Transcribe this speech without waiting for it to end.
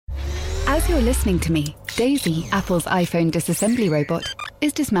As you're listening to me, Daisy, Apple's iPhone disassembly robot,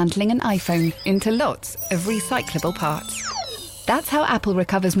 is dismantling an iPhone into lots of recyclable parts. That's how Apple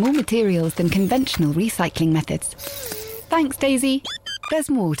recovers more materials than conventional recycling methods. Thanks, Daisy. There's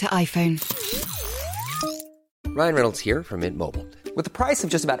more to iPhone. Ryan Reynolds here from Mint Mobile. With the price of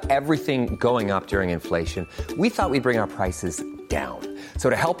just about everything going up during inflation, we thought we'd bring our prices down. So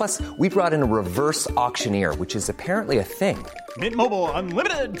to help us, we brought in a reverse auctioneer, which is apparently a thing. Mint Mobile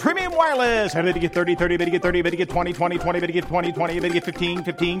Unlimited Premium Wireless. How to get 30, 30, how to get 30, how to get 20, 20, 20, how to get 20, 20, how to get 15,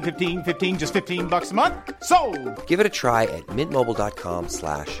 15, 15, 15, just $15 a month? Sold! Give it a try at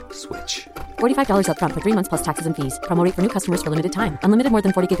mintmobile.com/switch. $45 up front for 3 months plus taxes and fees. Promo rate for new customers for limited time. Unlimited more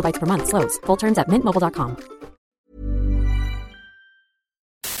than 40 gigabytes per month. Slows full terms at mintmobile.com.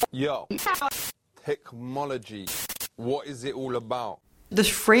 Yo, technology, what is it all about? This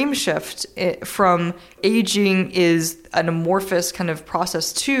frame shift from aging is an amorphous kind of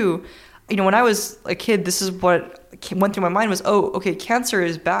process to, when I was a kid, this is what went through my mind was, oh, okay, cancer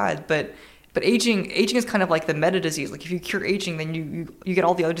is bad, but aging is kind of like the meta disease. Like if you cure aging, then you get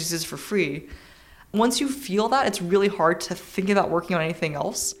all the other diseases for free. Once you feel that, it's really hard to think about working on anything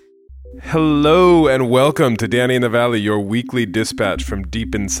else. Hello and welcome to Danny in the Valley, your weekly dispatch from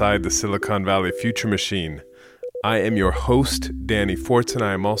deep inside the Silicon Valley future machine. I am your host, Danny Fortson.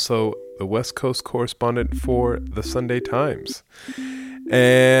 I am also the West Coast correspondent for the Sunday Times.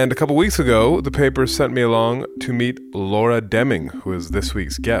 And a couple weeks ago, the paper sent me along to meet Laura Deming, who is this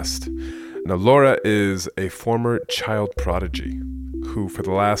week's guest. Now, Laura is a former child prodigy who, for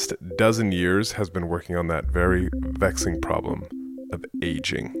the last dozen years, has been working on that very vexing problem of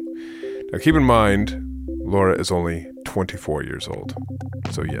aging. Now, keep in mind, Laura is only 24 years old.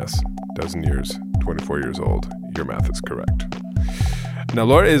 So yes, dozen years, 24 years old. Your math is correct. Now,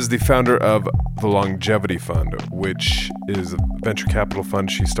 Laura is the founder of the Longevity Fund, which is a venture capital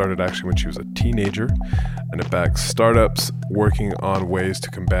fund she started actually when she was a teenager, and it backs startups working on ways to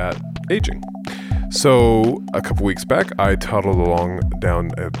combat aging. So a couple weeks back, I toddled along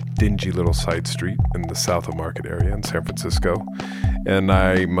down a dingy little side street in the South of Market area in San Francisco. And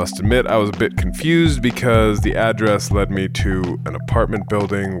I must admit, I was a bit confused because the address led me to an apartment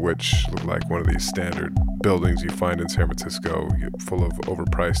building, which looked like one of these standard buildings you find in San Francisco, full of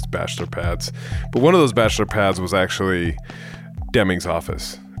overpriced bachelor pads. But one of those bachelor pads was actually Deming's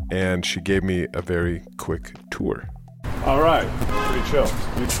office, and she gave me a very quick tour. All right, pretty chill.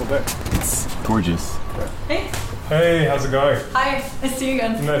 Beautiful day. It's gorgeous. Hey. Hey, how's it going? Hi, nice to see you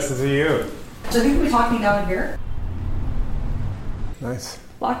again. Nice to see you. So I think we're talking down here. Nice.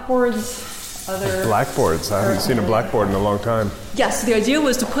 Blackboards, other... Blackboards. I haven't seen a blackboard in a long time. Yes, the idea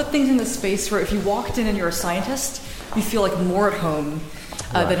was to put things in the space where if you walked in and you're a scientist, you feel like more at home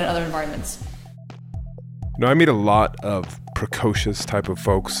than in other environments. I meet a lot of precocious type of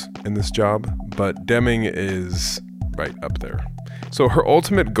folks in this job, but Deming is right up there. So her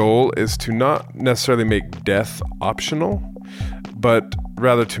ultimate goal is to not necessarily make death optional, but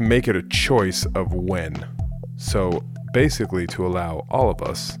rather to make it a choice of when. So basically to allow all of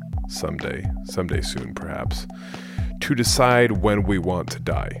us someday soon perhaps, to decide when we want to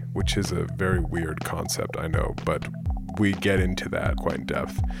die, which is a very weird concept, I know, but we get into that quite in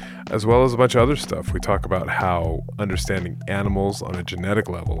depth, as well as a bunch of other stuff. We talk about how understanding animals on a genetic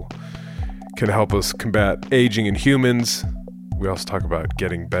level can help us combat aging in humans. We also talk about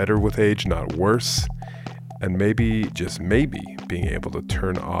getting better with age, not worse, and maybe, just maybe, being able to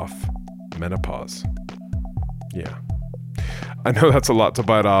turn off menopause. Yeah. I know that's a lot to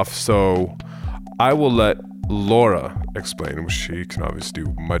bite off, so I will let Laura explain, which she can obviously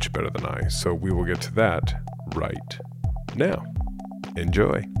do much better than I. So we will get to that right now.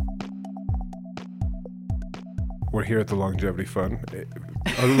 Enjoy. We're here at the Longevity Fund.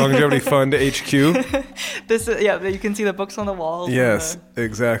 Longevity Fund HQ. This is, you can see the books on the walls. Yes,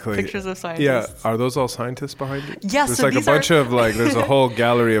 exactly. Pictures of scientists. Yeah, are those all scientists behind you? Yes. There's so like a bunch of there's a whole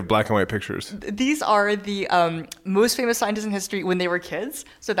gallery of black and white pictures. These are the most famous scientists in history when they were kids.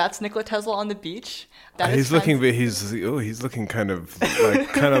 So that's Nikola Tesla on the beach. He's looking kind of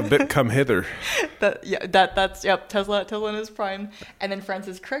a bit come hither. That's Tesla in his prime, and then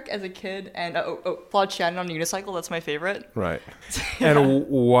Francis Crick as a kid, and Claude Shannon on a unicycle. That's my favorite. Right. Yeah. And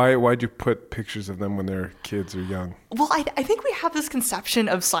why'd you put pictures of them when they're kids or young? Well, I think we have this conception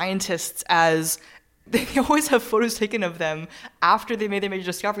of scientists as they always have photos taken of them after they made their major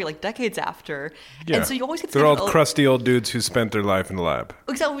discovery, like decades after. Yeah. And so you always get they're all crusty old dudes who spent their life in the lab.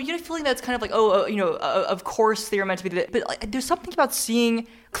 Exactly. You get a feeling that's kind of like, of course they were meant to be. But like, there's something about seeing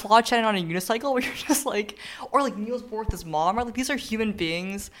Claude Shannon on a unicycle where you're just like, or like Niels Bohr with his mom, right? Like these are human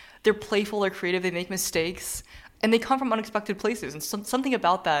beings. They're playful, they're creative, they make mistakes. and they come from unexpected places. And something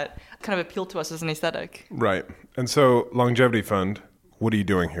about that kind of appealed to us as an aesthetic. Right. And so Longevity Fund, what are you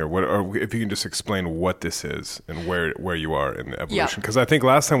doing here? Or if you can just explain what this is and where you are in the evolution. Because I think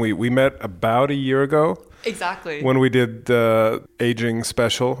last time we met about a year ago. Exactly. When we did the aging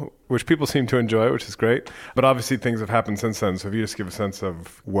special, which people seem to enjoy, which is great. But obviously things have happened since then. So if you just give a sense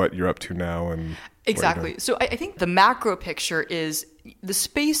of what you're up to now and exactly. So I think the macro picture is the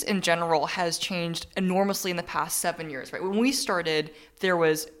space in general has changed enormously in the past 7 years, right? When we started, there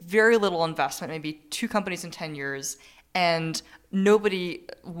was very little investment, maybe 2 companies in 10 years. And nobody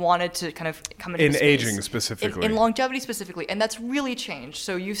wanted to kind of come into in space. Aging specifically, in longevity specifically, and that's really changed.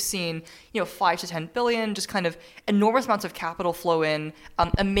 So you've seen 5 to 10 billion, just kind of enormous amounts of capital flow in.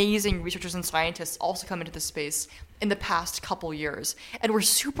 Amazing researchers and scientists also come into the space in the past couple years, and we're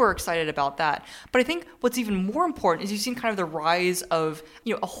super excited about that. But I think what's even more important is you've seen kind of the rise of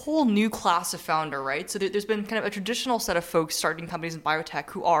a whole new class of founder, right? So there's been kind of a traditional set of folks starting companies in biotech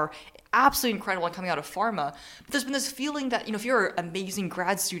who are absolutely incredible and coming out of pharma. But there's been this feeling that, if you're an amazing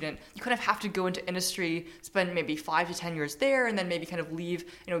grad student, you kind of have to go into industry, spend maybe 5 to 10 years there, and then maybe kind of leave,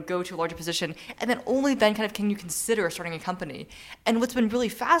 go to a larger position. And then only then kind of can you consider starting a company. And what's been really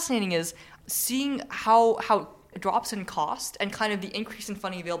fascinating is seeing how drops in cost and kind of the increase in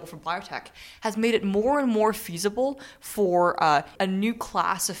funding available for biotech has made it more and more feasible for a new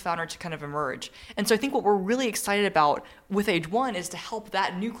class of founder to kind of emerge. And so I think what we're really excited about with Age One is to help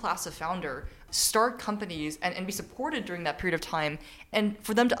that new class of founder start companies and be supported during that period of time, and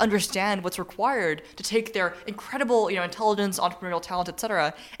for them to understand what's required to take their incredible intelligence, entrepreneurial talent,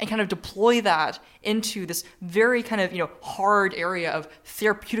 etc., and kind of deploy that into this very kind of hard area of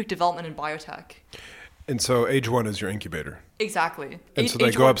therapeutic development in biotech. And so Age One is your incubator. Exactly. And so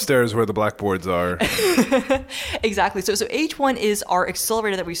they go upstairs where the blackboards are. Exactly. So Age One is our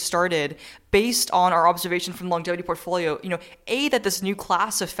accelerator that we started based on our observation from the longevity portfolio. A, that this new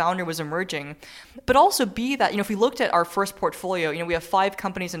class of founder was emerging, but also B, that if we looked at our first portfolio, we have 5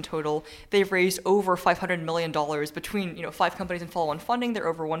 companies in total. They've raised over $500 million between 5 companies in follow-on funding. They're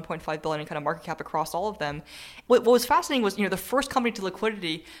over 1.5 billion in kind of market cap across all of them. What was fascinating was the first company to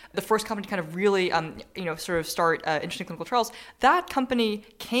liquidity, the first company to kind of really sort of start interesting clinical trials. That company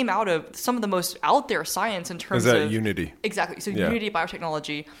came out of some of the most out there science in terms of... Is that Unity? Exactly. So yeah. Unity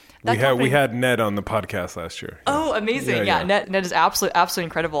Biotechnology. We had Ned on the podcast last year. Oh, amazing. Yeah. Ned is absolutely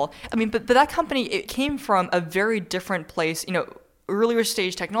incredible. I mean, but that company, it came from a very different place, earlier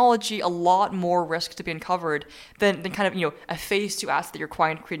stage technology, a lot more risk to be uncovered than kind of, a phase 2 asset that you're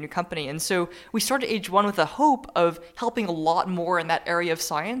requiring to create a new company. And so we started Age One with the hope of helping a lot more in that area of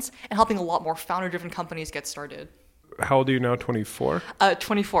science and helping a lot more founder-driven companies get started. How old are you now, 24?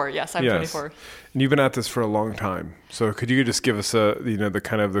 24, yes, I'm 24. And you've been at this for a long time. So could you just give us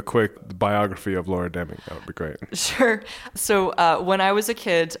the quick biography of Laura Deming? That would be great. Sure. So when I was a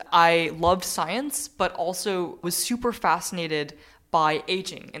kid, I loved science, but also was super fascinated by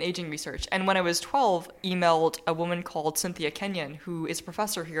aging and aging research. And when I was 12, emailed a woman called Cynthia Kenyon, who is a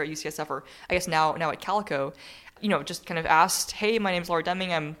professor here at UCSF, or I guess now at Calico, just kind of asked, hey, my name's Laura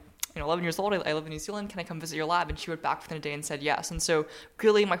Deming, I'm 11 years old, I live in New Zealand, can I come visit your lab? And she wrote back within a day and said yes. And so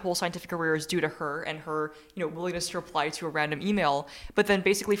really my whole scientific career is due to her and her, willingness to reply to a random email. But then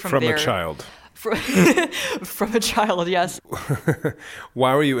basically from there... From a child. From a child, yes.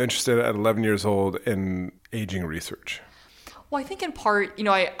 Why were you interested at 11 years old in aging research? Well, I think in part,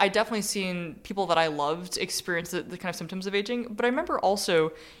 I definitely seen people that I loved experience the kind of symptoms of aging. But I remember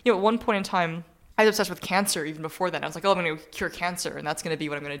also, at one point in time, I was obsessed with cancer even before then. I was like, I'm going to cure cancer, and that's going to be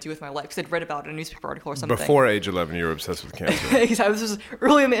what I'm going to do with my life. Because I'd read about it in a newspaper article or something. Before age 11, you were obsessed with cancer. Exactly. This was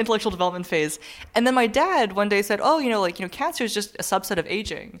early in the intellectual development phase. And then my dad one day said, cancer is just a subset of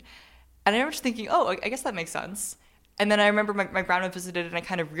aging. And I remember just thinking, I guess that makes sense. And then I remember my grandma visited, and I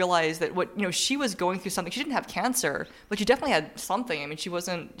kind of realized that she was going through something. She didn't have cancer, but she definitely had something. I mean, she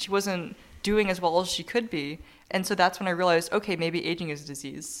wasn't doing as well as she could be. And so that's when I realized, okay, maybe aging is a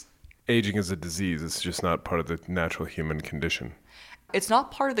disease. Aging is a disease. It's just not part of the natural human condition. It's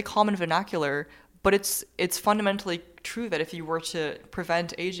not part of the common vernacular, but it's fundamentally true that if you were to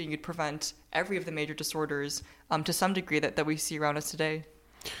prevent aging, you'd prevent every of the major disorders to some degree that we see around us today.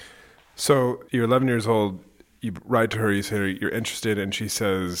 So you're 11 years old. You write to her. You say you're interested, and she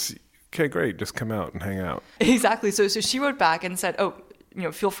says, "Okay, great. Just come out and hang out." Exactly. So she wrote back and said, "Oh,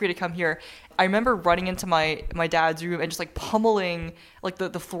 feel free to come here." I remember running into my dad's room and just like pummeling like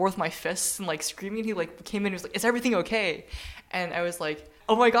the floor with my fists and like screaming. He like came in and was like, "Is everything okay?" And I was like,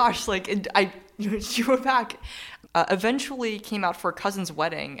 "Oh my gosh!" Like, and she wrote back. Eventually came out for a cousin's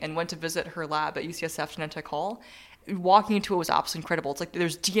wedding and went to visit her lab at UCSF Genentech Hall. walking into it was absolutely incredible. It's like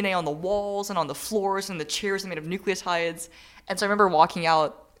there's DNA on the walls and on the floors, and the chairs are made of nucleotides. And so I remember walking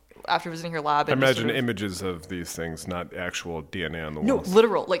out after visiting her lab. And Imagine images of these things, not actual DNA on the no, walls.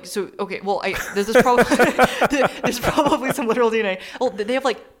 literal. Like, so, okay, well, there's probably, there's probably some literal DNA. Well, they have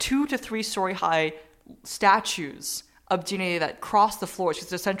like 2 to 3 story high statues of DNA that cross the floors.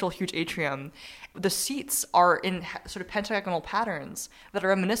 It's a central huge atrium. The seats are in sort of pentagonal patterns that are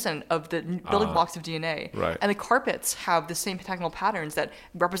reminiscent of the building blocks of DNA. Right. And the carpets have the same pentagonal patterns that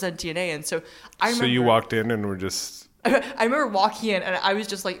represent DNA. And so I remember... So you walked in and were just... I remember walking in and I was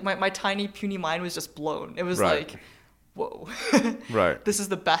just like, my tiny puny mind was just blown. It was Right. like, whoa. Right. This is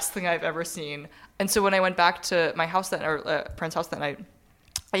the best thing I've ever seen. And so when I went back to my house friend's house that night,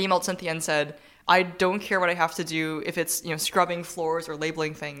 I emailed Cynthia and said, I don't care what I have to do if it's, scrubbing floors or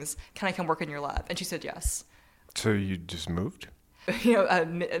labeling things. Can I come work in your lab? And she said yes. So you just moved?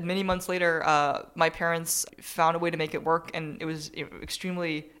 Many months later, my parents found a way to make it work, and it was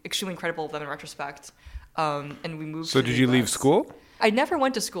extremely, extremely incredible of them in retrospect. And we moved. So did you leave school? I never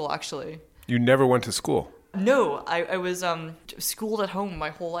went to school, actually. You never went to school? No, I was schooled at home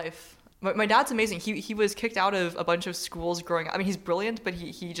my whole life. My dad's amazing. He was kicked out of a bunch of schools growing up. I mean, he's brilliant, but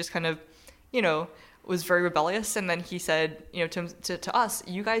he just kind of, was very rebellious. And then he said, to us,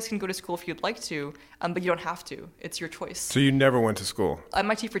 you guys can go to school if you'd like to, but you don't have to. It's your choice. So you never went to school? I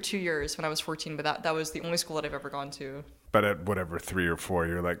MIT for 2 years when I was 14, but that was the only school that I've ever gone to. But at whatever, 3 or 4,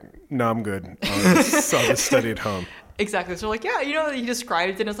 you're like, no, I'm good. I'll just study at home. Exactly. So like, yeah, he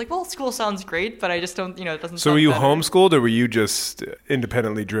described it and it's like, well, school sounds great, but I just don't, it doesn't So sound were you better. homeschooled, or were you just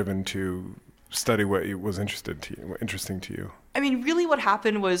independently driven to study what was interesting to you? I mean, really what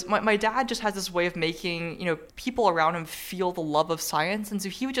happened was my dad just has this way of making, people around him feel the love of science. And so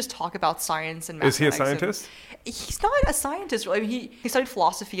he would just talk about science and Is mathematics. he a scientist? He's not a scientist. I mean, he studied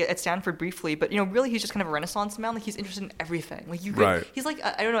philosophy at Stanford briefly, but, really he's just kind of a Renaissance man. Like, he's interested in everything. Like, you could, Right. He's like,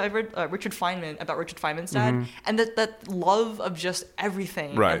 I don't know, I read Richard Feynman, about Richard Feynman's dad, and that love of just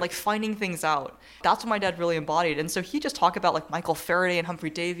everything Right. and, like, finding things out. That's what my dad really embodied. And so he just talked about, like, Michael Faraday and Humphrey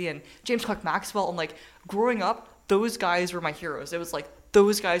Davy and James Clerk Maxwell, and, like, growing up, those guys were my heroes. It was like,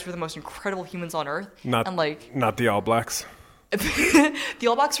 those guys were the most incredible humans on earth. Not the All Blacks. The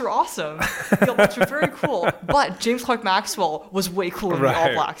All Blacks were awesome. The All Blacks were very cool. But James Clerk Maxwell was way cooler than the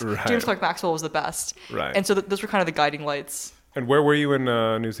All Blacks. Right. James Clerk Maxwell was the best. Right. And so those were kind of the guiding lights. And where were you in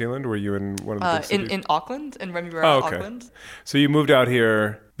New Zealand? Were you in one of the big cities? In Auckland, in Remuera, okay. Auckland. So you moved out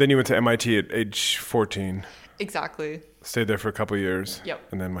here, then you went to MIT at age 14. Exactly. Stayed there for a couple of years.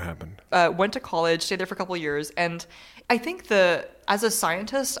 Yep. And then what happened? Went to college, stayed there for a couple of years, and I think as a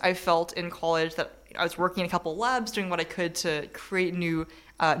scientist, I felt in college that I was working in a couple of labs, doing what I could to create new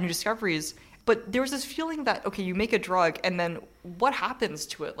discoveries. But there was this feeling that, okay, you make a drug, and then what happens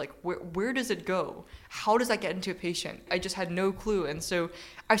to it? Like, where does it go? How does that get into a patient? I just had no clue. And so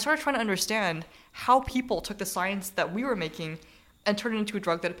I started trying to understand how people took the science that we were making and turned it into a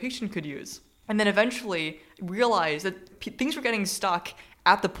drug that a patient could use. And then eventually realized that things were getting stuck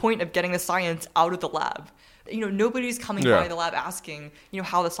at the point of getting the science out of the lab. Nobody's coming by the lab asking,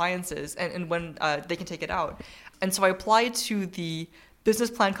 how the science is and when they can take it out. And so I applied to the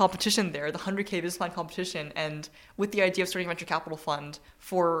business plan competition there, the 100K business plan competition, and with the idea of starting a venture capital fund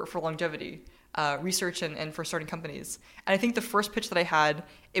for longevity, research and for starting companies. And I think the first pitch that I had,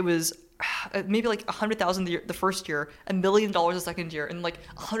 it was maybe like $100,000 the first year, $1 million the second year, and like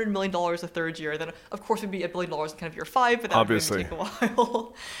 $100 million the third year. Then of course it would be $1 billion in kind of year 5, but that would take a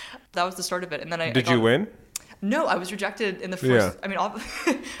while. That was the start of it. And then Did you win? No, I was rejected in the first. Yeah. I mean,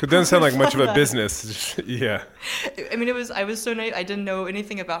 it doesn't sound like much of a business. Yeah. I mean, I was so naive. I didn't know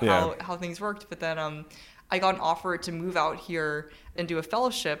anything about how things worked. But then I got an offer to move out here and do a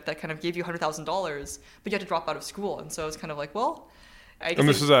fellowship that kind of gave you $100,000, but you had to drop out of school. And so I was kind of like, well, I guess. And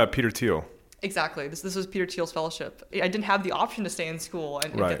this was Peter Thiel. Exactly. This was Peter Thiel's fellowship. I didn't have the option to stay in school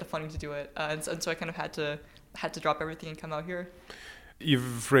and get the funding to do it, and so I kind of had to drop everything and come out here.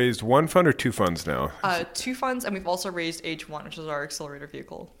 You've raised one fund or two funds now? 2 funds, and we've also raised H1, which is our accelerator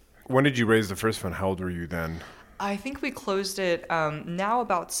vehicle. When did you raise the first fund? How old were you then? I think we closed it now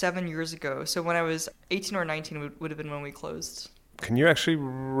about 7 years ago. So when I was 18 or 19 would have been when we closed. Can you actually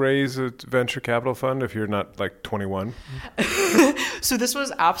raise a venture capital fund if you're not like 21? So this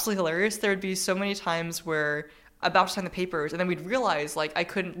was absolutely hilarious. There would be so many times where about to sign the papers, and then we'd realize like I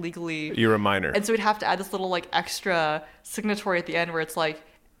couldn't legally. You're a minor. And so we'd have to add this little like extra signatory at the end where it's like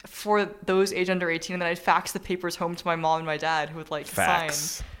for those age under 18, and then I'd fax the papers home to my mom and my dad who would like sign.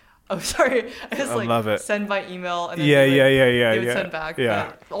 Oh, sorry. I just love it. Send by email and then they would send back.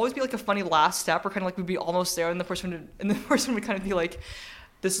 Yeah. But always be like a funny last step where kind of like we'd be almost there and the person would kind of be like,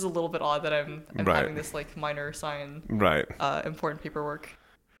 this is a little bit odd that I'm Right. having this like minor sign Right. important paperwork.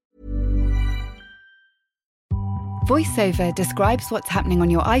 VoiceOver describes what's happening on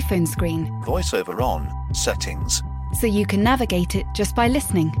your iPhone screen VoiceOver on, settings, so you can navigate it just by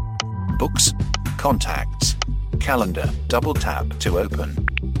listening. books, contacts, calendar, double tap to open.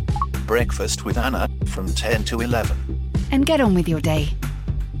 Breakfast with Anna from 10 to 11. And get on with your day.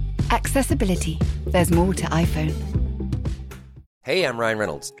 Accessibility. There's more to iPhone. Hey, I'm Ryan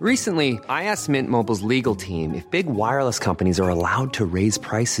Reynolds. Recently, I asked Mint Mobile's legal team if big wireless companies are allowed to raise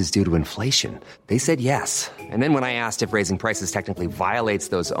prices due to inflation. They said yes. And then when I asked if raising prices technically violates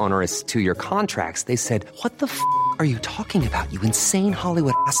those onerous 2-year contracts, they said, "What the f*** are you talking about, you insane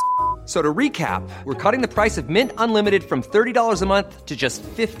Hollywood ass?" So to recap, we're cutting the price of Mint Unlimited from $30 a month to just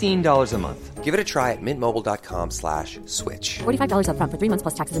 $15 a month. Give it a try at mintmobile.com/switch. $45 up front for 3 months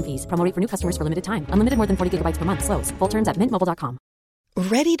plus taxes and fees. Promo rate for new customers for limited time. Unlimited more than 40 gigabytes per month. Slows full terms at mintmobile.com.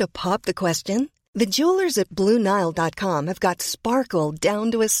 Ready to pop the question? The jewelers at BlueNile.com have got sparkle down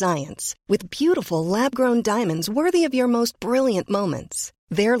to a science with beautiful lab-grown diamonds worthy of your most brilliant moments.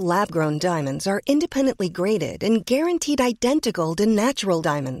 Their lab-grown diamonds are independently graded and guaranteed identical to natural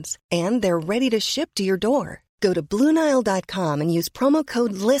diamonds, and they're ready to ship to your door. Go to BlueNile.com and use promo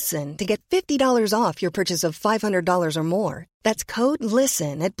code LISTEN to get $50 off your purchase of $500 or more. That's code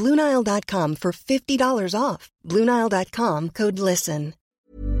LISTEN at BlueNile.com for $50 off. BlueNile.com, code LISTEN.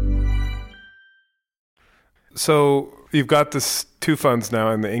 So you've got this 2 funds now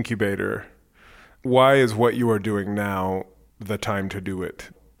in the incubator. Why is what you are doing now the time to do it?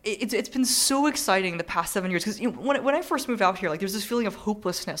 It's been so exciting the past 7 years because when I first moved out here, like there's this feeling of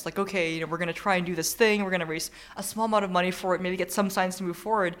hopelessness. Like, okay, we're gonna try and do this thing. We're gonna raise a small amount of money for it, maybe get some science to move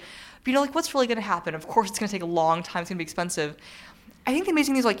forward. But like, what's really gonna happen? Of course, it's gonna take a long time. It's gonna be expensive. I think the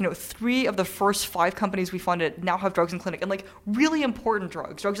amazing thing is, like, 3 of the first 5 companies we funded now have drugs in clinic, and like really important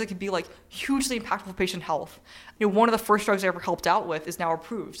drugs that could be like hugely impactful for patient health. One of the first drugs I ever helped out with is now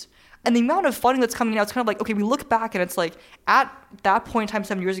approved. And the amount of funding that's coming out, it's kind of like, okay, we look back and it's like, at that point in time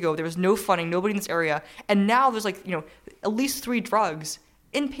 7 years ago, there was no funding, nobody in this area. And now there's like, at least 3 drugs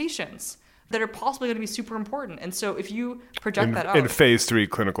in patients that are possibly going to be super important. And so if you project that out. In phase 3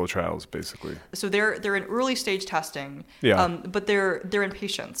 clinical trials, basically. So they're in early stage testing, but they're in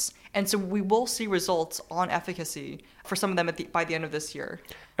patients. And so we will see results on efficacy for some of them by the end of this year.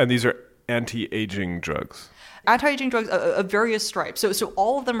 And these are anti-aging drugs. Anti-aging drugs of various stripes. So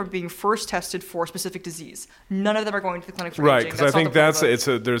all of them are being first tested for a specific disease. None of them are going to the clinic for right, aging. Right, because I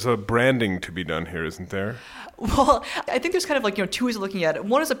think there's a branding to be done here, isn't there? Well, I think there's kind of like, 2 ways of looking at it.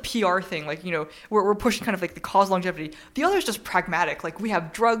 One is a PR thing, like, we're pushing kind of like the cause longevity. The other is just pragmatic. Like, we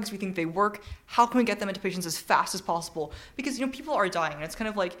have drugs, we think they work. How can we get them into patients as fast as possible? Because, people are dying. And it's kind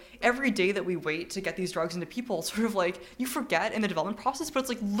of like every day that we wait to get these drugs into people, sort of like you forget in the development process, but it's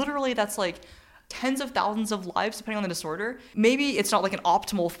like literally that's like tens of thousands of lives depending on the disorder. Maybe it's not like an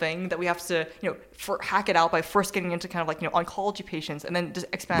optimal thing that we have to, hack it out by first getting into kind of like, oncology patients and then just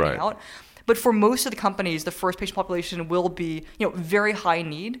expanding out. But for most of the companies, the first patient population will be, very high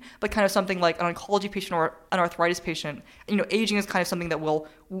need, but kind of something like an oncology patient or an arthritis patient. Aging is kind of something that we're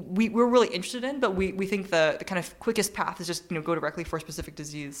really interested in, but we think the kind of quickest path is just, go directly for a specific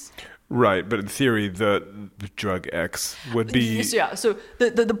disease. Right, but in theory, the drug X would be... Yeah, so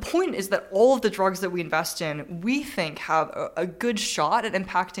the point is that all of the drugs that we invest in, we think have a good shot at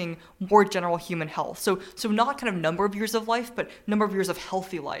impacting more general human health. So not kind of number of years of life, but number of years of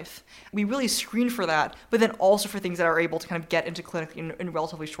healthy life. We really screen for that, but then also for things that are able to kind of get into clinic in a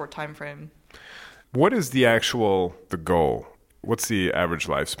relatively short time frame. What is the goal? What's the average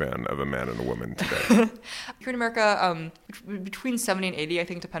lifespan of a man and a woman today? Here in America, between 70 and 80, I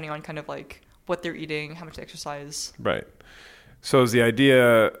think, depending on kind of like what they're eating, how much they exercise. Right. So is the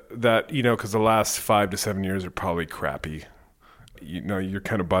idea that, because the last 5 to 7 years are probably crappy, your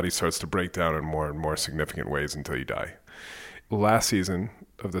kind of body starts to break down in more and more significant ways until you die. Last season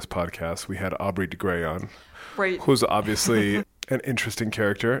of this podcast, we had Aubrey de Grey on, right, who's obviously an interesting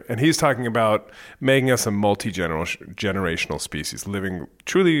character. And he's talking about making us a multi-generational species, living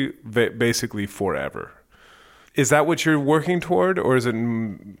truly basically forever. Is that what you're working toward, or is it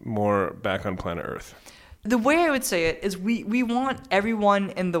more back on planet Earth? The way I would say it is we want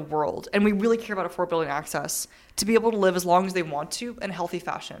everyone in the world, and we really care about affordability and access, to be able to live as long as they want to in a healthy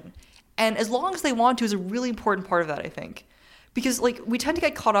fashion. And as long as they want to is a really important part of that, I think. Because like we tend to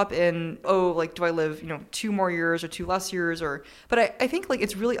get caught up in, do I live, 2 more years or 2 less years, but I think like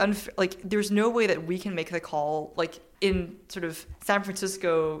it's really unfair. Like there's no way that we can make the call like in sort of San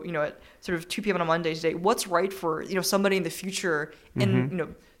Francisco, at sort of 2 p.m. on a Monday today, what's right for, somebody in the future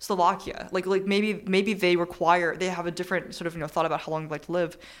in, Slovakia? Like maybe they have a different sort of, thought about how long they'd like to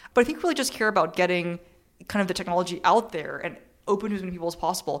live. But I think really just care about getting kind of the technology out there and open to as many people as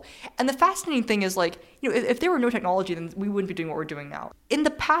possible. And the fascinating thing is if there were no technology, then we wouldn't be doing what we're doing now. In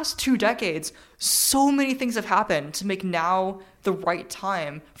the past 2 decades, so many things have happened to make now the right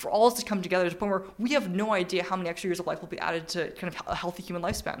time for all of us to come together to the point where we have no idea how many extra years of life will be added to kind of a healthy human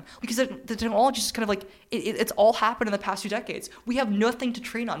lifespan. Because the technology is kind of it's all happened in the past 2 decades. We have nothing to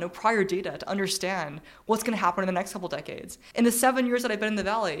train on, no prior data to understand what's going to happen in the next couple decades. In the 7 years that I've been in the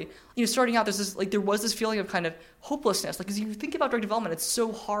Valley, starting out, there was this feeling of kind of hopelessness. Because you think about drug development, it's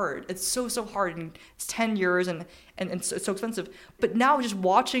so hard. It's so hard, and it's 10 years and it's so expensive. But now just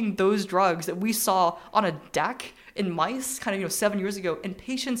watching those drugs that we saw on a deck in mice kind of 7 years ago in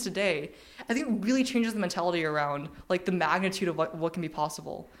patients today, I think it really changes the mentality around the magnitude of what can be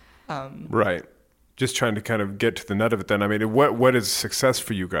possible. Right. Just trying to kind of get to the nut of it then. I mean, what is success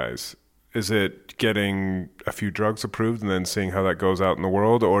for you guys? Is it getting a few drugs approved and then seeing how that goes out in the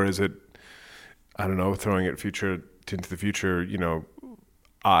world? Or is it, I don't know, throwing it into the future,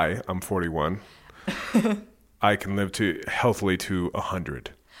 I'm 41. I can live healthily to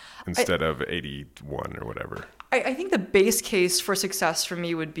 100 instead of 81 or whatever. I think the base case for success for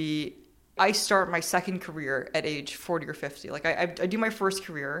me would be I start my second career at age 40 or 50. I do my first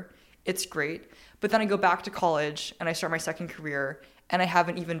career, it's great, but then I go back to college and I start my second career and I have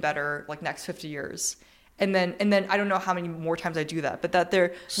an even better next 50 years. And then I don't know how many more times I do that, but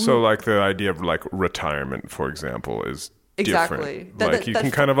So the idea of retirement, for example, is exactly different. You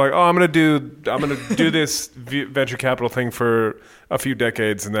can kind of I'm gonna do this venture capital thing for a few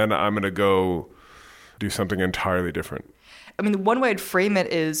decades, and then I'm gonna go do something entirely different. I mean, the one way I'd frame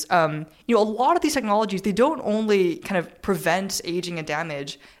it is, a lot of these technologies, they don't only kind of prevent aging and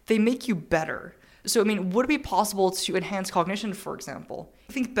damage, they make you better. So, I mean, would it be possible to enhance cognition, for example?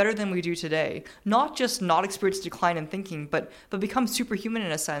 Think better than we do today. Not just not experience decline in thinking, but become superhuman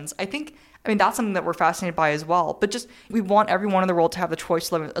in a sense. I mean, that's something that we're fascinated by as well. But just, we want everyone in the world to have the choice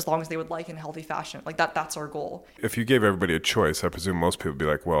to live as long as they would like in a healthy fashion. That's our goal. If you gave everybody a choice, I presume most people would be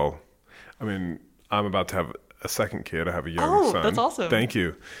like, well, I mean, I'm about to have a second kid. I have a young son. Oh, that's awesome. Thank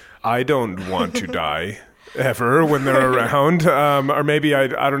you. I don't want to die ever when they're around. Or maybe, I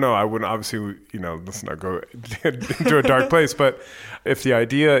don't know. I wouldn't, obviously, let's not go into a dark place. But if the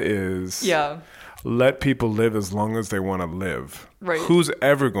idea is let people live as long as they want to live, right. Who's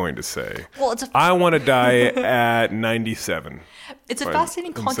ever going to say, I want to die at 97? It's a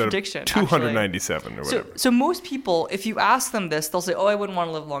fascinating contradiction. 297 or whatever. So most people, if you ask them this, they'll say, I wouldn't want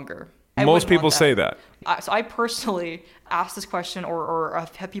to live longer. Most people say that. So I personally ask this question or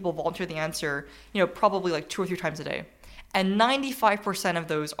have people volunteer the answer, probably 2 or 3 times a day. And 95% of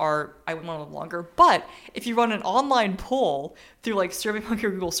those are, I would want to live longer. But if you run an online poll through SurveyMonkey or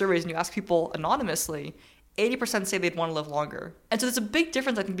Google surveys and you ask people anonymously, 80% say they'd want to live longer. And so there's a big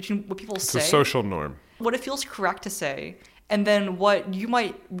difference, I think, between what people say. It's a social norm. What it feels correct to say, and then what you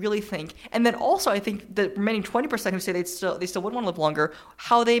might really think. And then also, I think the remaining 20% who say they still would want to live longer,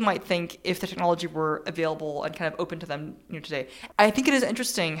 how they might think if the technology were available and kind of open to them today. I think it is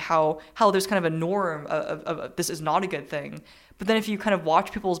interesting how there's kind of a norm of this is not a good thing. But then if you kind of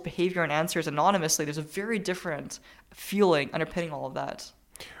watch people's behavior and answers anonymously, there's a very different feeling underpinning all of that.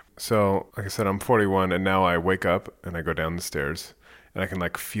 So, like I said, I'm 41, and now I wake up and I go down the stairs, and I can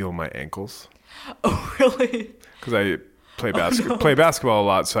feel my ankles. Oh, really? Because I play basketball a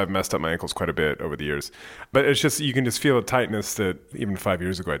lot, so I've messed up my ankles quite a bit over the years. But it's just, you can just feel a tightness that even 5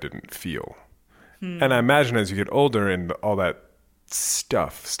 years ago I didn't feel. And I imagine as you get older and all that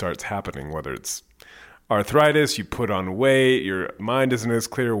stuff starts happening, whether it's arthritis, you put on weight, your mind isn't as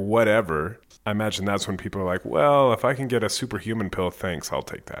clear, whatever. I imagine that's when people are like, well, if I can get a superhuman pill, thanks, I'll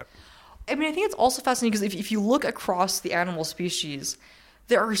take that. I mean, I think it's also fascinating because if you look across the animal species,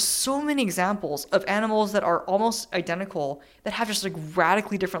 there are so many examples of animals that are almost identical that have just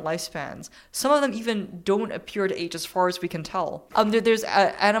radically different lifespans. Some of them even don't appear to age as far as we can tell. There's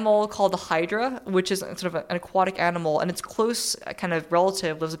an animal called the hydra, which is sort of an aquatic animal, and its close kind of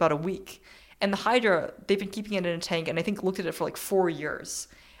relative lives about a week. And the hydra, they've been keeping it in a tank, and I think looked at it for 4 years.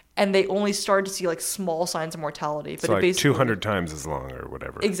 And they only started to see small signs of mortality. But so it 200 times as long or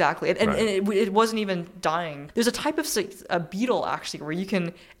whatever. Exactly. And it wasn't even dying. There's a type of a beetle, actually, where you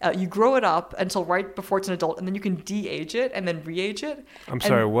can you grow it up until right before it's an adult, and then you can de-age it and then re-age it. I'm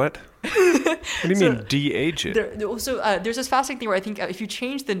sorry, what? What do you mean de-age it? There's this fascinating thing where I think if you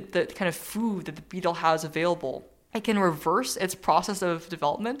change the kind of food that the beetle has available, it can reverse its process of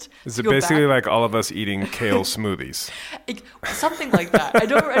development. Is it basically like all of us eating kale smoothies? Something like that. I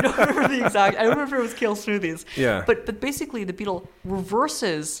don't remember the exact. I don't remember if it was kale smoothies. Yeah. But basically, the beetle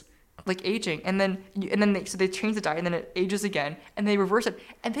reverses like aging, and then they change the diet, and then it ages again, and they reverse it,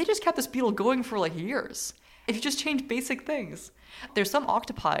 and they just kept this beetle going for like years. If you just change basic things, there's some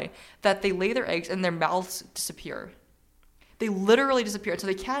octopi that they lay their eggs and their mouths disappear. They literally disappear, so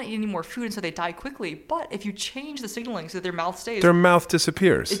they can't eat any more food, and so they die quickly. But if you change the signaling so that their mouth stays, their mouth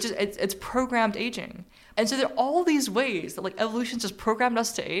disappears. It's programmed aging, and so there are all these ways that like evolution just programmed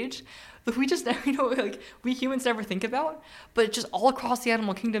us to age that we just never, like we humans never think about. But just all across the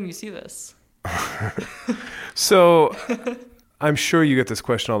animal kingdom, you see this. So, I'm sure you get this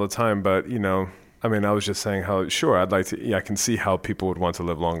question all the time, but I mean, I was just saying how sure I'd like to. Yeah, I can see how people would want to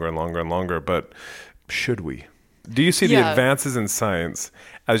live longer and longer and longer, but should we? Do you see the advances in science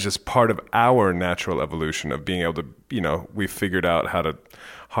as just part of our natural evolution of being able to, we figured out how to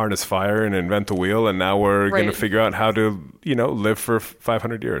harness fire and invent the wheel, and now we're going to figure out how to, live for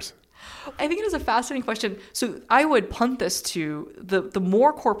 500 years? I think it is a fascinating question. So I would punt this to the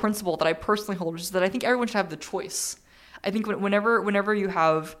more core principle that I personally hold, which is that I think everyone should have the choice. I think whenever you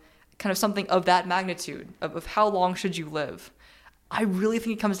have kind of something of that magnitude of how long should you live, I really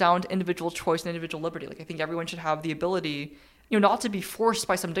think it comes down to individual choice and individual liberty. Like I think everyone should have the ability, not to be forced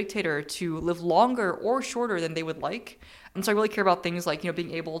by some dictator to live longer or shorter than they would like. And so I really care about things like,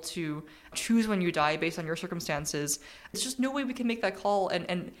 being able to choose when you die based on your circumstances. There's just no way we can make that call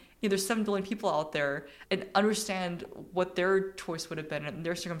and there's 7 billion people out there and understand what their choice would have been in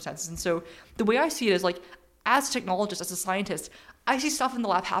their circumstances. And so the way I see it is like, as a technologist, as a scientist, I see stuff in the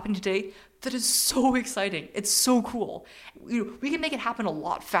lab happening today that is so exciting. It's so cool. We can make it happen a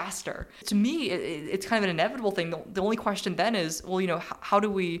lot faster. To me, it's kind of an inevitable thing. The only question then is, well, how do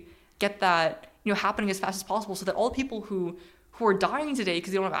we get that, happening as fast as possible so that all the people who are dying today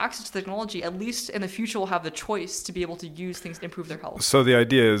because they don't have access to technology, at least in the future will have the choice to be able to use things to improve their health. So the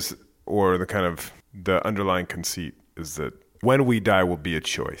idea is, or the underlying conceit is that when we die will be a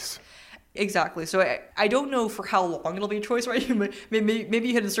choice. Exactly. So I don't know for how long it'll be a choice, right? Maybe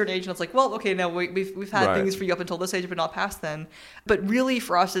you hit a certain age and it's like, well, okay, now we've had things for you up until this age, but not past then. But really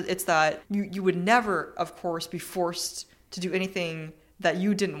for us, it's that you would never, of course, be forced to do anything that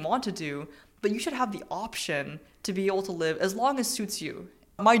you didn't want to do, but you should have the option to be able to live as long as suits you.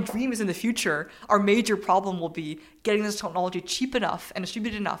 My dream is in the future, our major problem will be getting this technology cheap enough and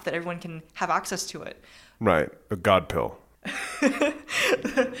distributed enough that everyone can have access to it. Right. A God pill.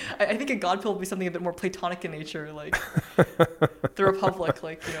 I think a God pill would be something a bit more Platonic in nature, like the Republic,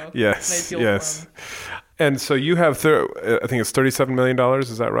 Yes, an ideal form. And so you have, I think it's $37 million,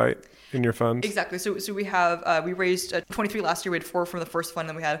 is that right, in your funds? Exactly. So we have, we raised 23 last year, we had 4 from the first fund,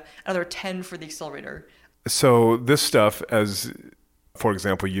 and we had another 10 for the accelerator. So this stuff, as for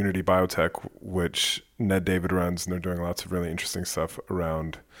example, Unity Biotech, which Ned David runs, and they're doing lots of really interesting stuff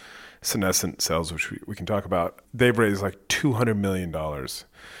around senescent cells, which we can talk about. They've raised like $200 million.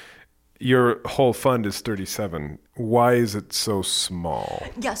 Your whole fund is 37. Why is it so small?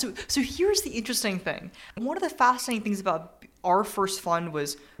 Yeah, so here's the interesting thing. One of the fascinating things about our first fund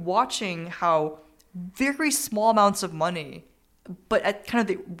was watching how very small amounts of money, but at kind of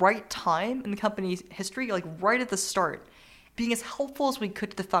the right time in the company's history, like right at the start, being as helpful as we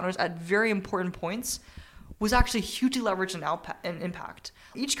could to the founders at very important points, was actually hugely leveraged and impact.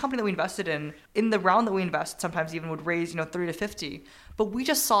 Each company that we invested in the round that we invested, sometimes even would raise, 30 to 50. But we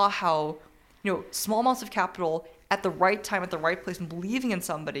just saw how, small amounts of capital at the right time, at the right place, and believing in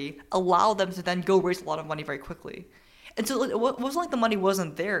somebody allowed them to then go raise a lot of money very quickly. And so it wasn't like the money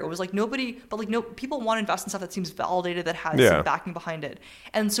wasn't there. It was like people want to invest in stuff that seems validated, that has some backing behind it.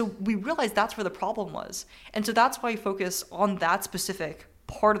 And so we realized that's where the problem was. And so that's why we focus on that specific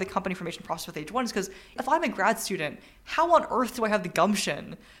part of the company formation process with H1, is because if I'm a grad student, how on earth do I have the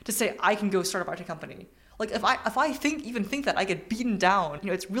gumption to say I can go start a biotech company? Like if I think that, I get beaten down.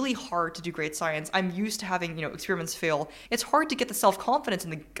 It's really hard to do great science. I'm used to having experiments fail. It's hard to get the self-confidence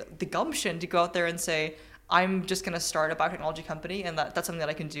and the gumption to go out there and say, I'm just going to start a biotechnology company, and that's something that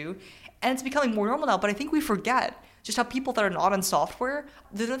I can do. And it's becoming more normal now, but I think we forget just how people that are not in software,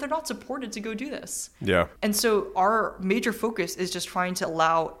 they're not supported to go do this. Yeah. And so our major focus is just trying to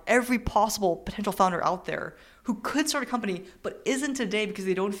allow every possible potential founder out there who could start a company but isn't today because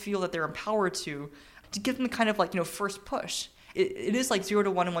they don't feel that they're empowered to give them the kind of first push. It is like 0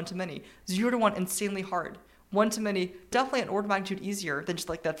 to 1 and 1 to many. 0 to 1 insanely hard. 1 to many, definitely an order of magnitude easier than just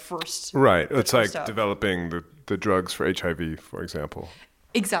like that first. Right. It's like step. Developing the drugs for HIV, for example.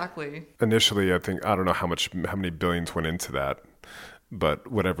 Exactly. Initially, I don't know how many billions went into that, but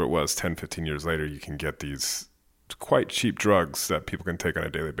whatever it was, 10, 15 years later, you can get these quite cheap drugs that people can take on a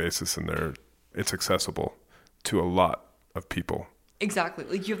daily basis, and it's accessible to a lot of people. Exactly.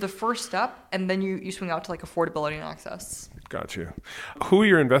 Like you have the first step, and then you swing out to like affordability and access. Got you. Who are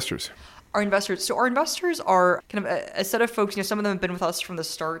your investors? Our investors are kind of a set of folks. Some of them have been with us from the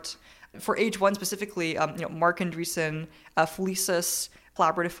start. For Age One specifically, Mark Andreessen, Felicis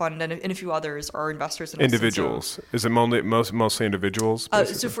Collaborative Fund, and a few others are investors. In Individuals. Is it mostly individuals?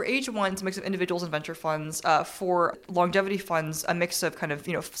 So for Age One, it's a mix of individuals and venture funds. For longevity funds, a mix of kind of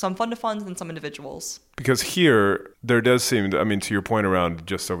some fund to funds and some individuals. Because here there does seem, to your point around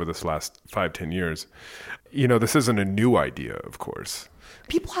just over this last 5-10 years, this isn't a new idea, of course.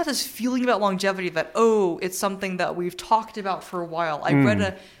 People have this feeling about longevity that, it's something that we've talked about for a while.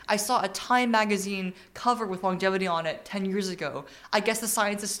 I saw a Time magazine cover with longevity on it 10 years ago. I guess the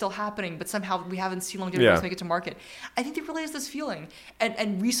science is still happening, but somehow we haven't seen longevity make it to market. I think there really is this feeling.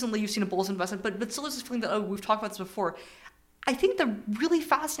 And recently you've seen a bullish investment, but still there's this feeling that, we've talked about this before. I think the really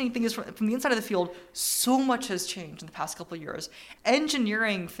fascinating thing is from the inside of the field, so much has changed in the past couple of years.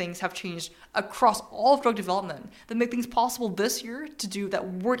 Engineering things have changed across all of drug development that make things possible this year to do that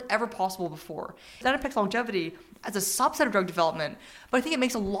weren't ever possible before. That impacts longevity as a subset of drug development, but I think it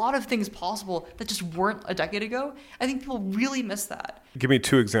makes a lot of things possible that just weren't a decade ago. I think people really miss that. Give me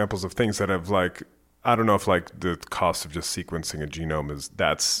 2 examples of things that have I don't know if the cost of just sequencing a genome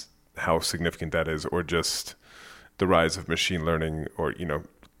that's how significant that is, or just the rise of machine learning or,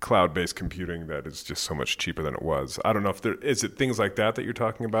 cloud-based computing that is just so much cheaper than it was. I don't know if is it things like that you're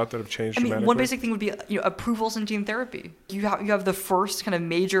talking about that have changed dramatically? One basic thing would be, approvals in gene therapy. You have the first kind of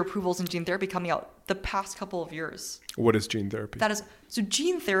major approvals in gene therapy coming out the past couple of years. What is gene therapy? So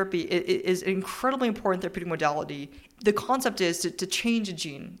gene therapy is an incredibly important therapeutic modality. The concept is to change a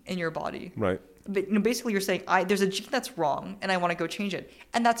gene in your body. Right. But basically you're saying there's a gene that's wrong and I want to go change it.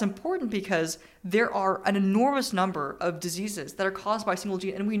 And that's important because there are an enormous number of diseases that are caused by a single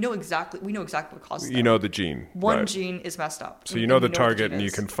gene, and we know exactly what causes them. You know the gene. One gene is messed up. So you know the target, and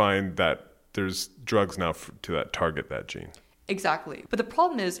you can find that there's drugs now to target that gene. Exactly. But the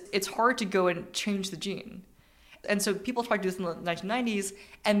problem is it's hard to go and change the gene. And so people tried to do this in the 1990s,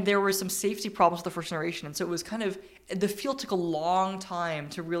 and there were some safety problems with the first generation. And so it was the field took a long time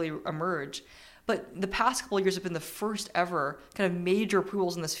to really emerge. But the past couple of years have been the first ever kind of major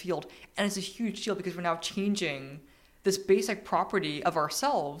approvals in this field. And it's a huge deal because we're now changing this basic property of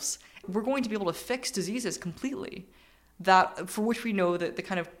ourselves. We're going to be able to fix diseases completely for which we know the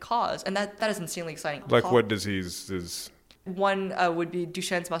kind of cause. And that is insanely exciting. Like what disease is? One would be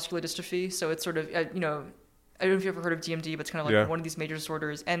Duchenne's muscular dystrophy. So it's sort of, I don't know if you've ever heard of DMD, but it's kind of like one of these major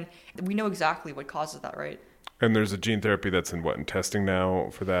disorders. And we know exactly what causes that, right? And there's a gene therapy that's in testing now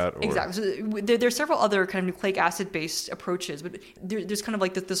for that? Or? Exactly. So there's several other kind of nucleic acid-based approaches, but there's kind of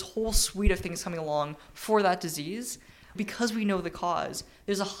like this whole suite of things coming along for that disease. Because we know the cause,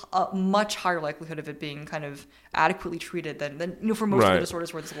 there's a much higher likelihood of it being kind of adequately treated than for most of the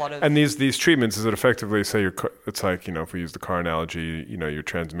disorders where there's a lot of... And these treatments, is it effectively, say, it's like, if we use the car analogy, your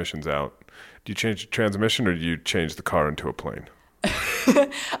transmission's out. Do you change the transmission or do you change the car into a plane?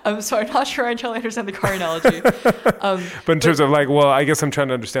 I'm not sure I entirely understand the car analogy. But in terms of I guess I'm trying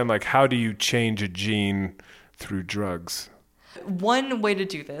to understand how do you change a gene through drugs? One way to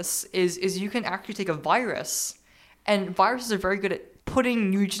do this is you can actually take a virus, and viruses are very good at putting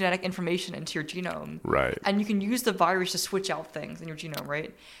new genetic information into your genome. Right. And you can use the virus to switch out things in your genome,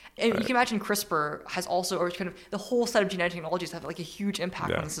 right? And you can imagine CRISPR has also, or kind of the whole set of genetic technologies have a huge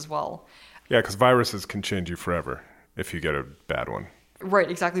impact on this as well. Yeah, because viruses can change you forever if you get a bad one. Right,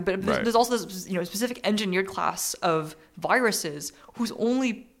 exactly. But there's also this specific engineered class of viruses whose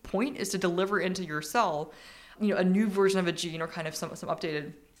only point is to deliver into your cell, a new version of a gene or kind of some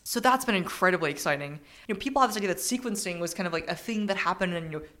updated. So that's been incredibly exciting. People have this idea that sequencing was kind of like a thing that happened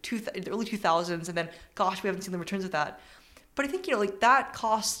in the early 2000s, and then gosh, we haven't seen the returns of that. But I think that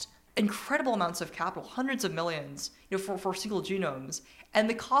cost incredible amounts of capital, hundreds of millions, for single genomes. And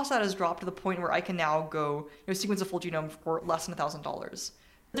the cost of that has dropped to the point where I can now go, sequence a full genome for less than $1,000.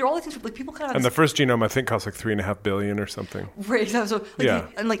 There are all these things people kind of... And the first genome, I think, costs $3.5 billion or something. Right. So,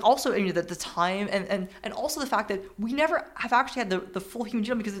 and also the time and also the fact that we never have actually had the full human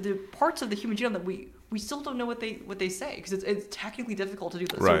genome, because the parts of the human genome that we still don't know what they say, because it's technically difficult to do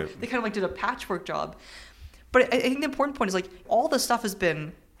this. Right. So they kind of did a patchwork job. But I think the important point is all this stuff has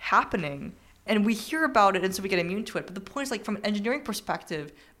been happening, and we hear about it, and so we get immune to it. But the point is, from an engineering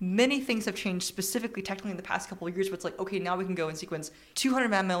perspective, many things have changed specifically technically in the past couple of years, where it's okay, now we can go and sequence 200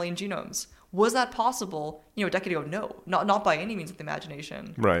 mammalian genomes. Was that possible, a decade ago? No, not by any means of the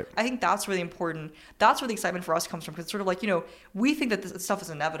imagination. Right. I think that's really important. That's where the excitement for us comes from. Because it's sort of like, we think that this stuff is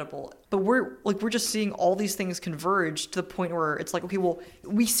inevitable, but we're just seeing all these things converge to the point where it's like, okay, well,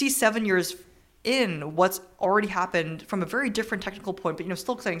 we see 7 years in what's already happened from a very different technical point, but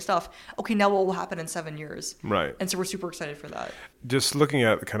still exciting stuff. Okay, now what will happen in 7 years? Right. And so we're super excited for that. Just looking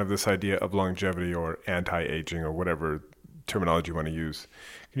at kind of this idea of longevity or anti-aging or whatever terminology you want to use,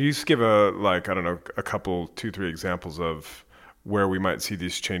 can you just give a couple, 2-3 examples of where we might see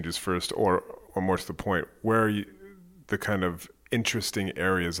these changes first, or more to the point, where the kind of interesting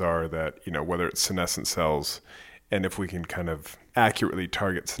areas are that, whether it's senescent cells, and if we can kind of accurately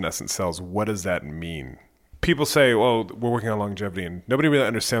target senescent cells, what does that mean? People say, well, we're working on longevity, and nobody really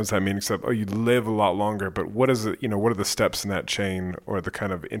understands what that means except, you live a lot longer, but what is it, what are the steps in that chain, or the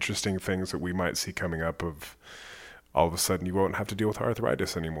kind of interesting things that we might see coming up of all of a sudden you won't have to deal with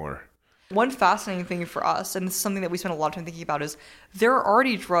arthritis anymore? One fascinating thing for us, and this is something that we spend a lot of time thinking about, is there are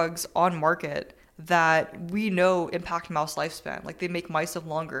already drugs on market that we know impact mouse lifespan. Like, they make mice live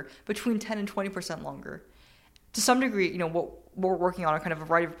longer, between 10 and 20% longer. To some degree, what we're working on are kind of a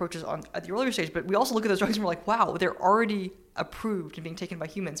variety of approaches at the earlier stage, but we also look at those drugs and we're like, wow, they're already approved and being taken by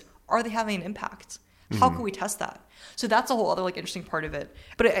humans. Are they having an impact? How can we test that? So that's a whole other interesting part of it.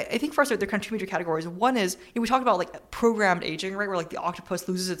 But I think for us, there are kind of two major categories. One is, we talked about programmed aging, right? Where the octopus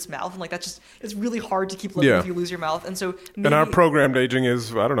loses its mouth, and it's really hard to keep living if you lose your mouth. And so and our programmed aging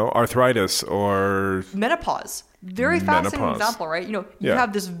is, arthritis or menopause. Very fascinating example, right? You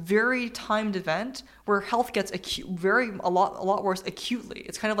have this very timed event where health gets a lot worse acutely.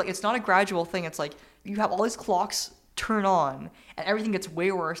 It's kind of it's not a gradual thing. It's like you have all these clocks turn on and everything gets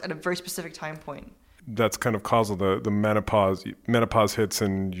way worse at a very specific time point. That's kind of causal. The menopause hits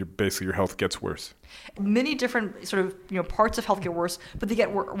and your health gets worse. Many different sort of parts of health get worse, but they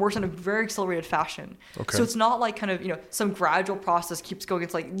get worse in a very accelerated fashion. Okay. So it's not like kind of some gradual process keeps going.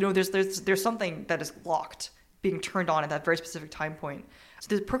 It's like there's something that is locked, being turned on at that very specific time point. So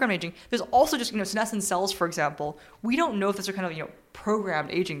there's programmed aging. There's also just senescent cells, for example. We don't know if these are kind of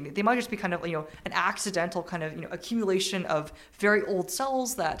programmed aging. They might just be kind of an accidental kind of accumulation of very old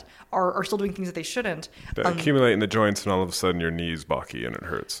cells that are still doing things that they shouldn't. That accumulate in the joints, and all of a sudden your knee's balky and it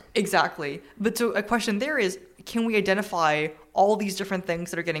hurts. Exactly. But so a question there is, can we identify all these different things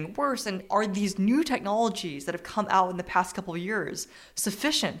that are getting worse, and are these new technologies that have come out in the past couple of years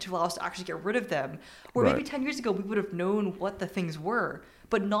sufficient to allow us to actually get rid of them? Or maybe 10 years ago we would have known what the things were,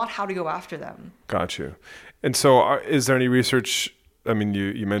 but not how to go after them. Got you. And so is there any research,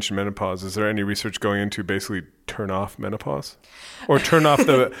 you mentioned menopause, is there any research going into basically turn off menopause? Or turn off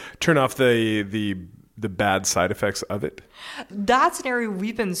the bad side effects of it? That's an area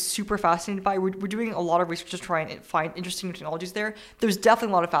we've been super fascinated by. We're doing a lot of research to try and find interesting new technologies there. There's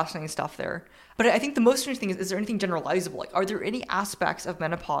definitely a lot of fascinating stuff there. But I think the most interesting thing is there anything generalizable? Are there any aspects of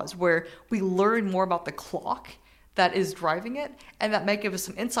menopause where we learn more about the clock that is driving it, and that might give us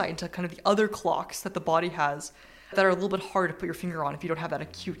some insight into kind of the other clocks that the body has that are a little bit hard to put your finger on if you don't have that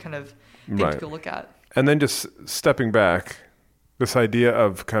acute kind of thing to go look at? And then just stepping back, this idea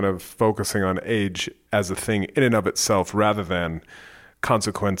of kind of focusing on age as a thing in and of itself rather than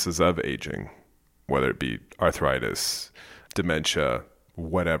consequences of aging, whether it be arthritis, dementia,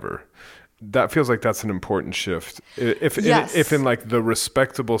 whatever. That feels like that's an important shift. If in the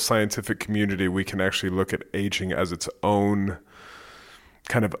respectable scientific community, we can actually look at aging as its own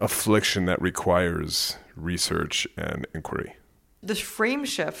kind of affliction that requires research and inquiry. The frame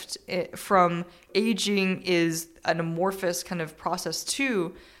shift from aging is an amorphous kind of process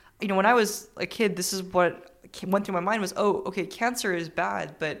to, when I was a kid, this is what went through my mind was, cancer is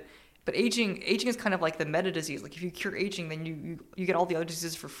bad, but aging is kind of like the meta disease. Like, if you cure aging, then you get all the other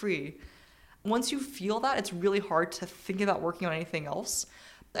diseases for free. Once you feel that, it's really hard to think about working on anything else.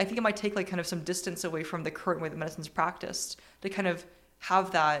 I think it might take kind of some distance away from the current way that medicine's practiced to kind of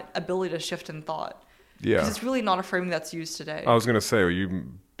have that ability to shift in thought. Yeah. Because it's really not a framing that's used today. I was going to say,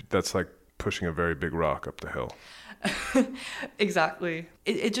 that's like pushing a very big rock up the hill. Exactly.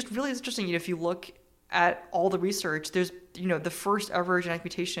 It just really is interesting. If you look at all the research, there's, the first ever genetic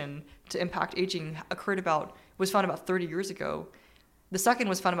mutation to impact aging was found about 30 years ago. The second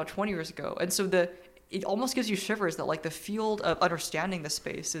was found about 20 years ago. And so it almost gives you shivers that the field of understanding this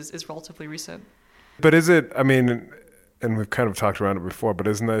space is relatively recent. But is it, and we've kind of talked around it before, but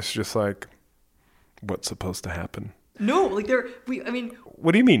isn't this just what's supposed to happen? No, What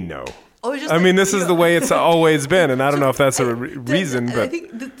do you mean no? This is the way it's always been, and I don't know if that's a reason, but I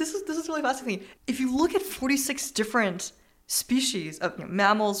think this is really fascinating. If you look at 46 different species of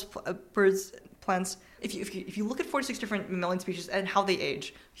mammals, birds, plants, if you look at 46 different mammalian species and how they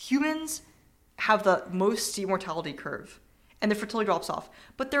age, humans have the most steep mortality curve, and the fertility drops off.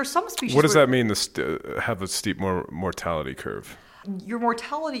 But there are some species. What does that mean? Have a steep mortality curve? Your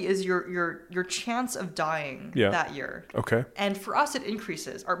mortality is your chance of dying that year. Okay. And for us, it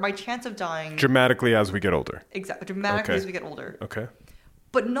increases. Or my chance of dying dramatically as we get older. Exactly, dramatically as we get older. Okay.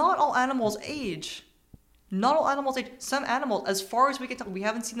 But not all animals age. Not all animals age. Some animals, as far as we can tell, we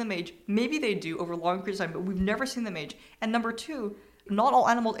haven't seen them age. Maybe they do over long periods of time, but we've never seen them age. And number two, not all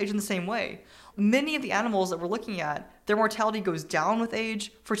animals age in the same way. Many of the animals that we're looking at, their mortality goes down with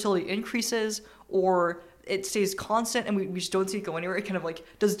age, fertility increases, or it stays constant, and we just don't see it go anywhere. It kind of like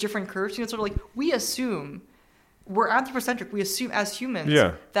does different curves. You know, sort of like we assume, we're anthropocentric. We assume as humans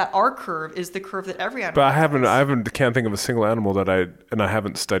that our curve is the curve that every animal has. Can't think of a single animal that I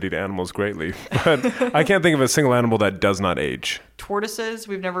haven't studied animals greatly, but I can't think of a single animal that does not age. Tortoises,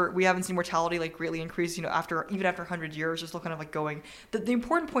 we haven't seen mortality like greatly increase, you know, after 100 years, they're still kind of like going. The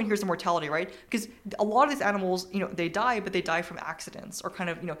important point here is the mortality, right? Because a lot of these animals, you know, they die, but they die from accidents or kind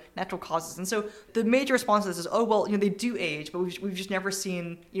of, you know, natural causes. And so the major response to this is, oh, well, you know, they do age, but we've just never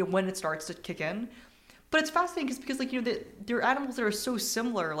seen, you know, when it starts to kick in. But it's fascinating because like, you know, there are animals that are so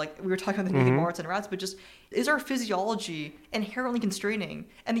similar. Like we were talking about the naked marmots and rats, but just is our physiology inherently constraining?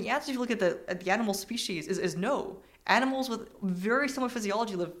 And the answer, if you look at the animal species, is no. Animals with very similar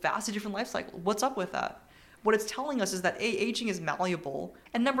physiology live vastly different life cycles. What's up with that? What it's telling us is that aging is malleable,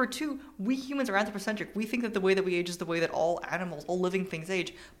 and number two, we humans are anthropocentric. We think that the way that we age is the way that all animals, all living things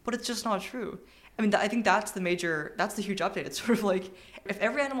age, but it's just not true. I mean, I think that's the huge update. It's sort of like, if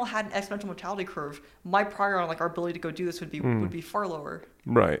every animal had an exponential mortality curve, my prior on like our ability to go do this would be far lower.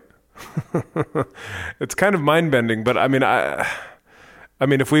 Right. It's kind of mind-bending, but I mean,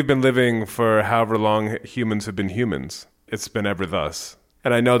 if we've been living for however long humans have been humans, it's been ever thus.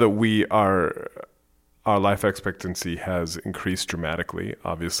 And I know that our life expectancy has increased dramatically,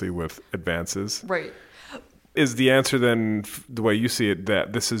 obviously, with advances. Right. Is the answer then, the way you see it,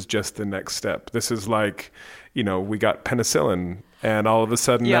 that this is just the next step? This is like, you know, we got penicillin, and all of a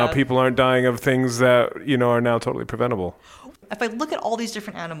sudden now people aren't dying of things that, you know, are now totally preventable. If I look at all these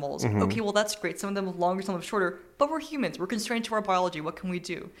different animals, okay, well, that's great. Some of them live longer, some live shorter, but we're humans. We're constrained to our biology. What can we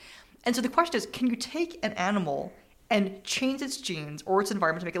do? And so the question is, can you take an animal and change its genes or its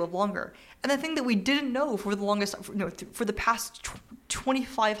environment to make it live longer? And the thing that we didn't know for the longest, for the past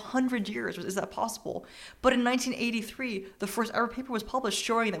 2,500 years, is that possible? But in 1983, the first ever paper was published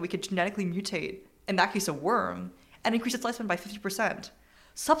showing that we could genetically mutate, in that case a worm, and increase its lifespan by 50%,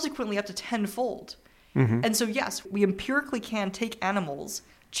 subsequently up to tenfold. And so yes, we empirically can take animals,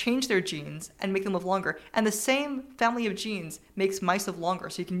 change their genes, and make them live longer. And the same family of genes makes mice live longer.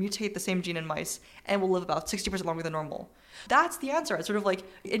 So you can mutate the same gene in mice and will live about 60% longer than normal. That's the answer. It's sort of like,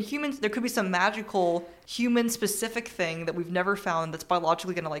 in humans, there could be some magical human-specific thing that we've never found that's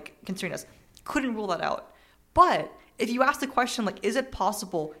biologically going to like constrain us. Couldn't rule that out. But if you ask the question, like, is it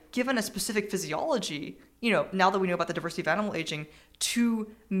possible, given a specific physiology, you know, now that we know about the diversity of animal aging, to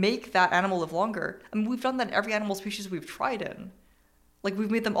make that animal live longer? I mean, we've done that in every animal species we've tried in. Like,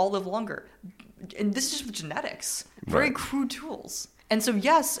 we've made them all live longer. And this is just with genetics. Very crude tools. And so,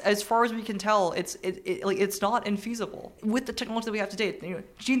 yes, as far as we can tell, it's not infeasible. With the technology that we have today, you know,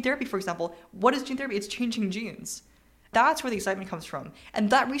 gene therapy, for example, what is gene therapy? It's changing genes. That's where the excitement comes from. And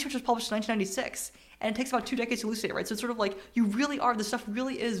that research was published in 1996. And it takes about 2 decades to elucidate, right? So it's sort of like, this stuff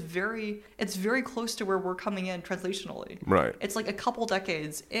really is it's very close to where we're coming in translationally. Right. It's like a couple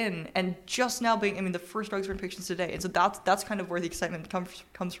decades in, and just now the first drugs are in patients today. And so that's kind of where the excitement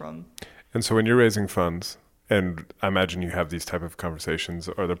comes from. And so when you're raising funds, and I imagine you have these type of conversations,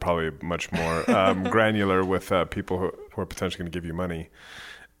 or they're probably much more granular with people who are potentially going to give you money,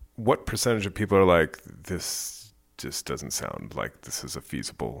 what percentage of people are like, this just doesn't sound like this is a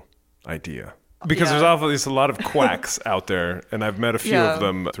feasible idea? Because there's obviously a lot of quacks out there, and I've met a few of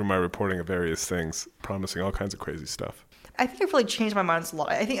them through my reporting of various things, promising all kinds of crazy stuff. I think I've really changed my mind a lot.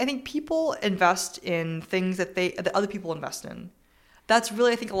 I think people invest in things that other people invest in. That's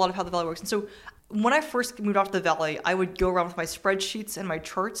really, I think, a lot of how the Valley works. And so when I first moved off to the Valley, I would go around with my spreadsheets and my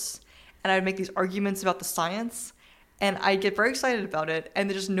charts, and I would make these arguments about the science, and I'd get very excited about it,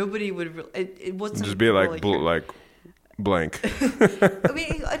 and just nobody would. It wasn't just be like blank. I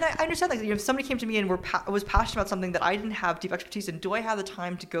mean, and I understand, like, you know, if somebody came to me and was passionate about something that I didn't have deep expertise in, do I have the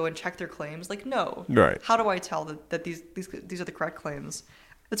time to go and check their claims? Like, no. Right. How do I tell that these are the correct claims?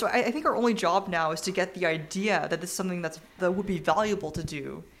 And so I think our only job now is to get the idea that this is something that would be valuable to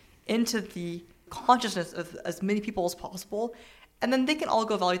do into the consciousness of as many people as possible. And then they can all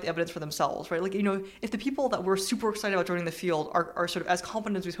go evaluate the evidence for themselves, right? Like, you know, if the people that were super excited about joining the field are sort of as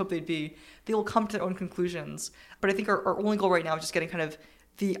competent as we hope they'd be, they will come to their own conclusions. But I think our only goal right now is just getting kind of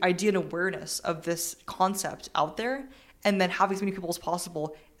the idea and awareness of this concept out there, and then having as many people as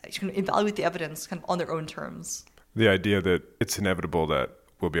possible kind of evaluate the evidence kind of on their own terms. The idea that it's inevitable that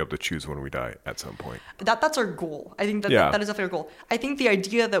we'll be able to choose when we die at some point. That's our goal. I think that is definitely our goal. I think the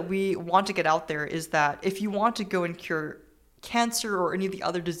idea that we want to get out there is that if you want to go and cure cancer or any of the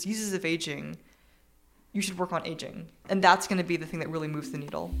other diseases of aging, you should work on aging. And that's going to be the thing that really moves the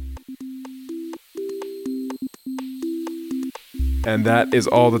needle. And that is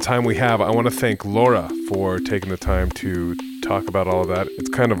all the time we have. I want to thank Laura for taking the time to talk about all of that. It's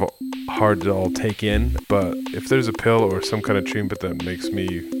kind of hard to all take in, but if there's a pill or some kind of treatment that makes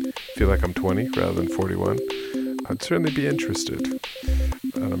me feel like I'm 20 rather than 41, I'd certainly be interested.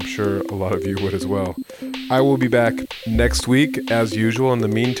 And I'm sure a lot of you would as well. I will be back next week as usual. In the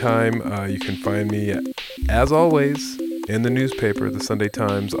meantime, you can find me, as always, in the newspaper, the Sunday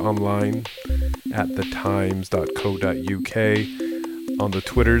Times, online at thetimes.co.uk. On the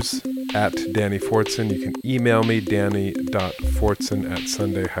Twitters, at Danny Fortson. You can email me,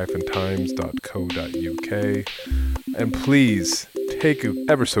 danny.fortson@sunday-times.co.uk. And please take an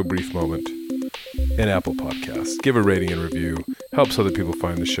ever so brief moment in Apple Podcasts. Give a rating and review. Helps other people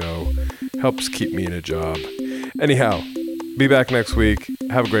find the show. Helps keep me in a job. Anyhow, be back next week.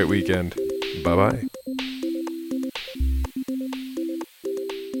 Have a great weekend. Bye-bye.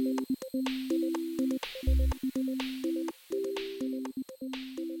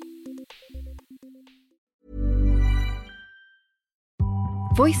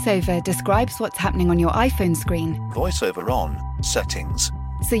 VoiceOver describes what's happening on your iPhone screen, VoiceOver on, settings,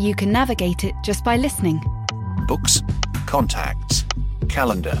 so you can navigate it just by listening. books, contacts,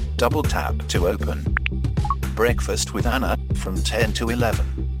 calendar, double tap to open. Breakfast with Anna from 10 to 11.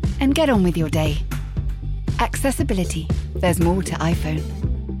 And get on with your day. Accessibility. There's more to iPhone.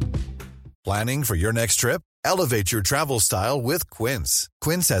 Planning for your next trip? Elevate your travel style with Quince.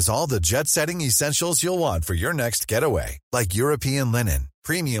 Quince has all the jet-setting essentials you'll want for your next getaway, like European linen,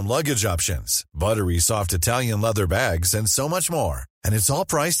 premium luggage options, buttery soft Italian leather bags, and so much more. And it's all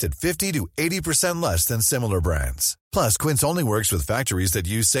priced at 50 to 80% less than similar brands. Plus, Quince only works with factories that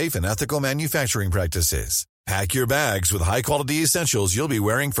use safe and ethical manufacturing practices. Pack your bags with high-quality essentials you'll be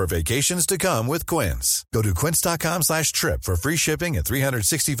wearing for vacations to come with Quince. Go to quince.com/trip for free shipping and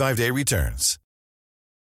 365-day returns.